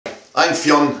I'm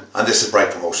Fionn and this is Bright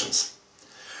Promotions.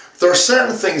 There are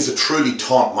certain things that truly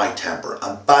taunt my temper,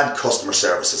 and bad customer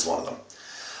service is one of them.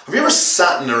 Have you ever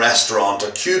sat in a restaurant or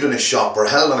queued in a shop or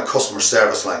held on a customer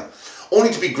service line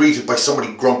only to be greeted by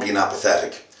somebody grumpy and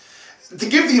apathetic? They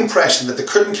give the impression that they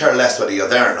couldn't care less whether you're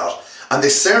there or not, and they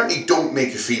certainly don't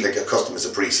make you feel like your customer is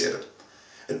appreciated.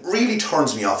 It really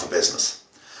turns me off a business.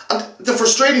 And the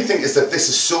frustrating thing is that this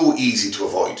is so easy to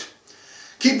avoid.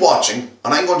 Keep watching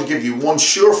and I'm going to give you one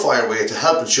surefire way to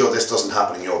help ensure this doesn't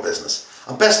happen in your business.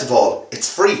 And best of all,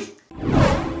 it's free.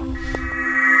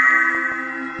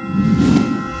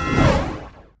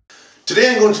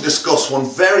 Today I'm going to discuss one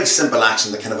very simple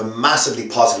action that can have a massively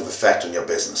positive effect on your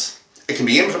business. It can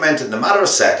be implemented in a matter of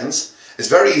seconds, it's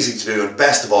very easy to do, and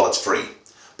best of all, it's free.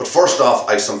 But first off,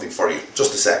 I have something for you.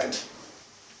 Just a second.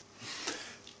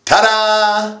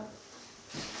 Ta-da!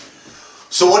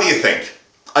 So what do you think?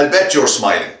 I'll bet you're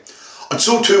smiling. And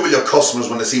so too will your customers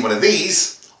when they see one of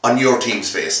these on your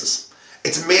team's faces.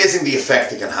 It's amazing the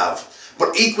effect they can have.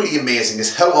 But equally amazing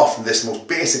is how often this most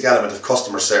basic element of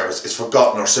customer service is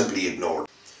forgotten or simply ignored.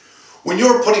 When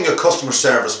you're putting a customer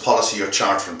service policy or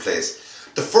charter in place,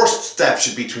 the first step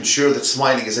should be to ensure that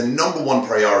smiling is a #1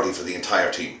 priority for the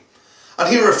entire team. And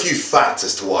here are a few facts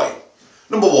as to why.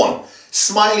 Number 1,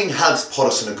 smiling helps put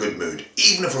us in a good mood,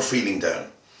 even if we're feeling down.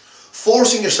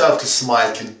 Forcing yourself to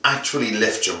smile can actually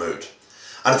lift your mood.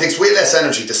 And it takes way less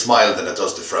energy to smile than it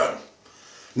does to frown.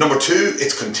 Number 2,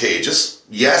 it's contagious.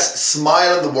 Yes,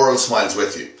 smile and the world smiles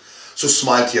with you. So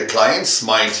smile to your clients,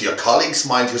 smile to your colleagues,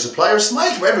 smile to your suppliers,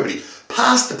 smile to everybody.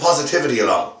 Pass the positivity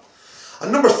along.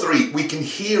 And number 3, we can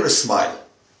hear a smile.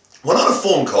 When on a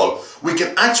phone call, we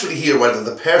can actually hear whether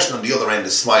the person on the other end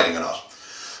is smiling or not.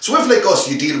 So if, like us,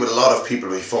 you deal with a lot of people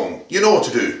by phone, you know what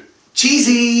to do.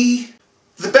 Cheesy!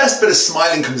 The best bit of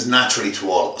smiling comes naturally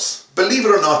to all of us. Believe it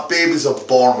or not, babies are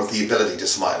born with the ability to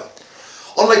smile.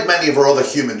 Unlike many of our other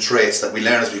human traits that we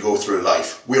learn as we go through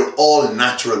life, we're all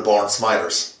natural born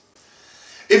smilers.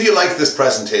 If you liked this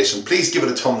presentation, please give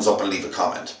it a thumbs up and leave a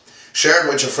comment. Share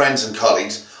it with your friends and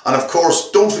colleagues, and of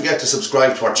course, don't forget to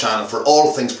subscribe to our channel for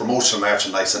all things promotional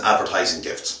merchandise and advertising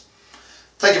gifts.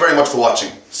 Thank you very much for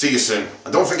watching. See you soon.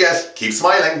 And don't forget, keep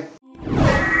smiling.